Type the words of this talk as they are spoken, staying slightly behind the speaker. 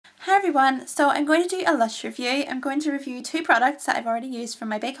Hi everyone, so I'm going to do a Lush review. I'm going to review two products that I've already used from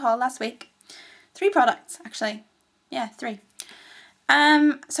my big haul last week. Three products actually. Yeah, three.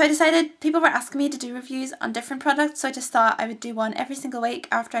 So I decided people were asking me to do reviews on different products, so I just thought I would do one every single week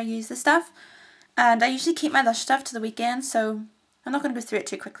after I use the stuff. And I usually keep my Lush stuff to the weekend, so I'm not going to go through it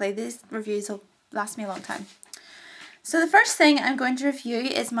too quickly. These reviews will last me a long time. So the first thing I'm going to review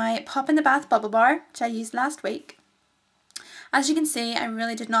is my Pop in the Bath Bubble Bar, which I used last week. As you can see, I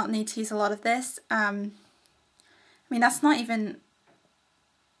really did not need to use a lot of this. I mean, that doesn't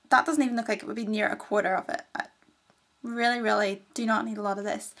even look like it would be near a quarter of it. I really do not need a lot of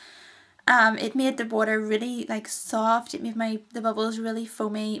this. It made the water really soft. It made the bubbles really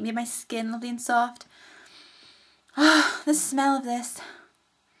foamy. It made my skin lovely and soft. Oh, the smell of this.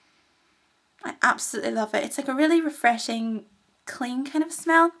 I absolutely love it. It's like a really refreshing, clean kind of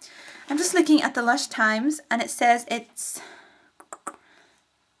smell. I'm just looking at the Lush Times and it says it's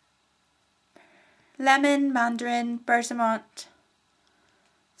lemon, mandarin, bergamot.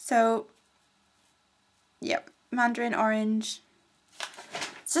 So, yep, mandarin, orange.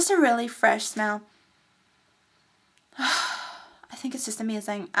 It's just a really fresh smell. I think it's just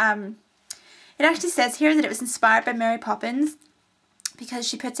amazing. It actually says here that it was inspired by Mary Poppins because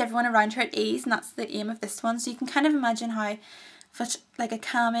she puts everyone around her at ease, and that's the aim of this one. So you can kind of imagine how such like a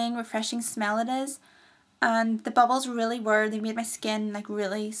calming, refreshing smell it is. And the bubbles really they made my skin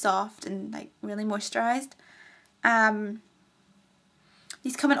really soft and really moisturised.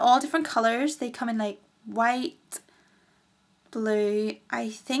 These come in all different colours. They come in white, blue.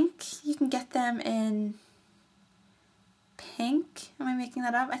 I think you can get them in pink. Am I making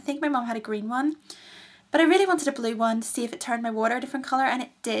that up? I think my mum had a green one. But I really wanted a blue one to see if it turned my water a different colour, and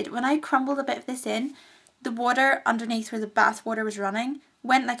it did. When I crumbled a bit of this in, the water underneath where the bath water was running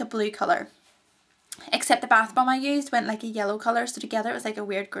went like a blue colour. Except the bath bomb I used went like a yellow colour, so together it was like a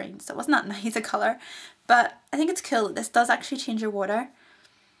weird green, so it wasn't that nice a colour. But I think it's cool that this does actually change your water.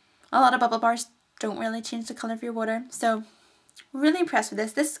 A lot of bubble bars don't really change the colour of your water, so really impressed with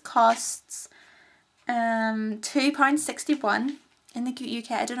this. This costs £2.61 in the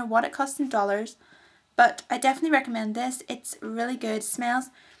UK. I don't know what it costs in dollars, but I definitely recommend this. It's really good. Smells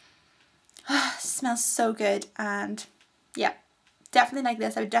so good, and yeah, definitely like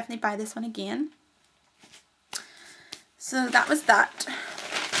this. I would definitely buy this one again. So that was that.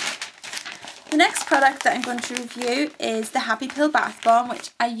 The next product that I'm going to review is the Happy Pill Bath Bomb, which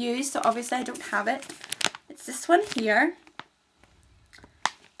I use, so obviously I don't have it. It's this one here.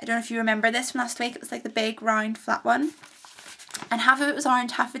 I don't know if you remember this from last week. It was like the big round flat one. And half of it was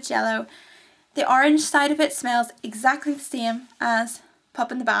orange, half of it yellow. The orange side of it smells exactly the same as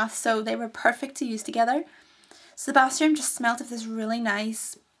Pop in the Bath, so they were perfect to use together. So the bathroom just smelled of this really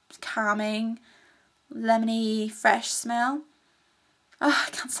nice, calming, lemony, fresh smell. Oh,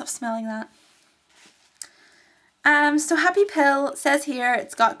 I can't stop smelling that. So Happy Pill says here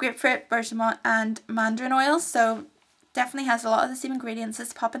it's got grapefruit, bergamot and mandarin oil, so definitely has a lot of the same ingredients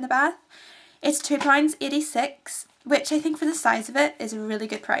as Pop in the Bath. It's £2.86, which I think for the size of it is a really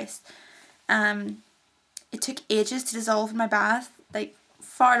good price. It took ages to dissolve in my bath,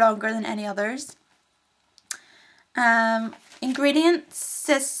 far longer than any others. Ingredients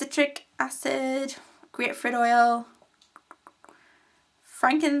says citric acid, grapefruit oil,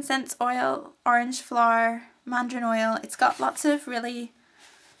 frankincense oil, orange flower, mandarin oil. It's got lots of really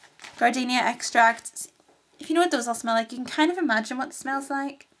gardenia extract. If you know what those all smell like, you can kind of imagine what it smells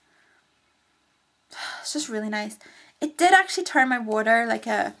like. It's just really nice. It did actually turn my water like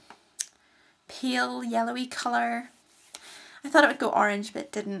a pale yellowy colour. I thought it would go orange, but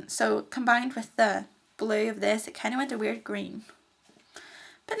it didn't. So combined with the blue of this, it kind of went a weird green.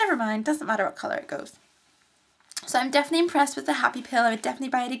 But never mind, doesn't matter what colour it goes. So I'm definitely impressed with the Happy Pill. I would definitely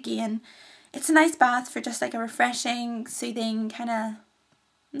buy it again. It's a nice bath for just a refreshing, soothing, kind of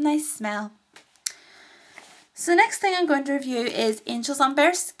nice smell. So the next thing I'm going to review is Angels on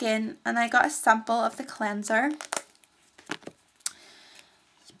Bare Skin, and I got a sample of the cleanser.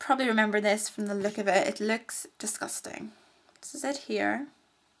 You probably remember this from the look of it. It looks disgusting. This is it here.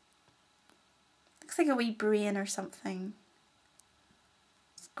 Looks like a wee brain or something.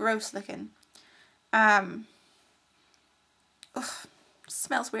 It's gross looking. Ugh,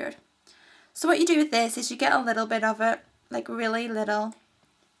 smells weird. So what you do with this is you get a little bit of it, really little,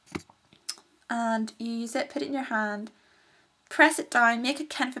 and you use it, put it in your hand, press it down, make a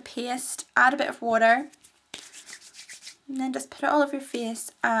kind of a paste, add a bit of water, and then just put it all over your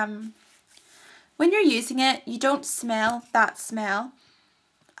face. When you're using it, you don't smell that smell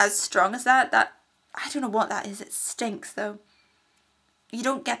as strong as that. I don't know what that is. It stinks though. You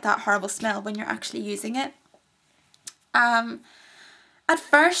don't get that horrible smell when you're actually using it. At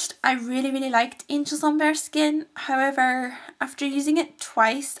first, I really liked Angel Sunbear Skin. However, after using it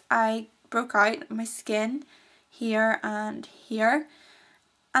twice, I broke out my skin here and here.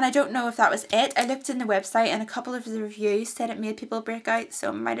 And I don't know if that was it. I looked in the website and a couple of the reviews said it made people break out, so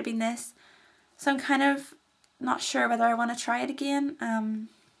it might have been this. So I'm kind of not sure whether I want to try it again.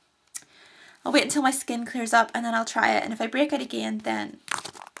 I'll wait until my skin clears up and then I'll try it. And if I break out again, then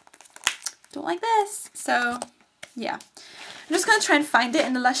don't like this. So yeah. I'm just going to try and find it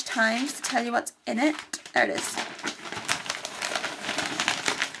in the Lush Times to tell you what's in it. There it is.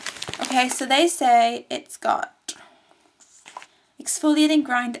 Okay, so they say it's got exfoliating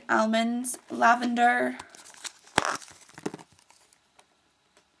ground almonds, lavender,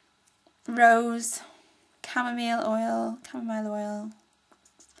 rose, chamomile oil,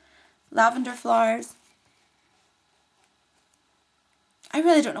 lavender flowers. I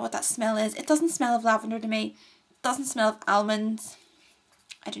really don't know what that smell is. It doesn't smell of lavender to me. It doesn't smell of almonds.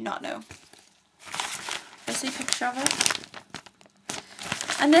 I do not know. There's a picture of it.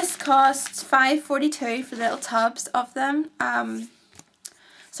 And this costs $5.42 for the little tubs of them.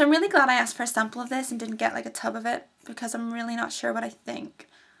 So I'm really glad I asked for a sample of this and didn't get like a tub of it, because I'm really not sure what I think.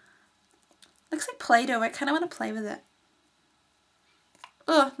 Looks like Play-Doh. I kind of want to play with it.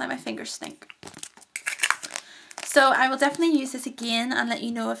 Oh, now my fingers stink. So I will definitely use this again and let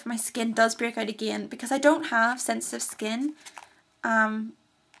you know if my skin does break out again, because I don't have sensitive skin.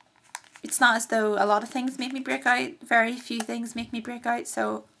 It's not as though a lot of things make me break out. Very few things make me break out.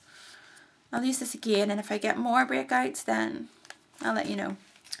 So I'll use this again, and if I get more breakouts, then I'll let you know.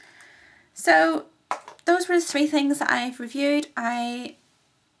 So those were the 3 things that I've reviewed. I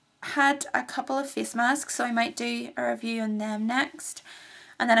had a couple of face masks, so I might do a review on them next.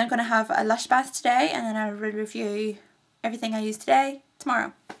 And then I'm going to have a Lush bath today, and then I'll review everything I used today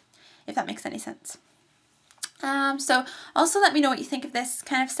tomorrow, if that makes any sense. So also let me know what you think of this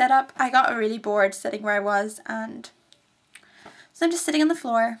kind of setup. I got really bored sitting where I was, and so I'm just sitting on the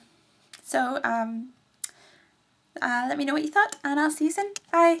floor. So let me know what you thought, and I'll see you soon.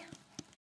 Bye.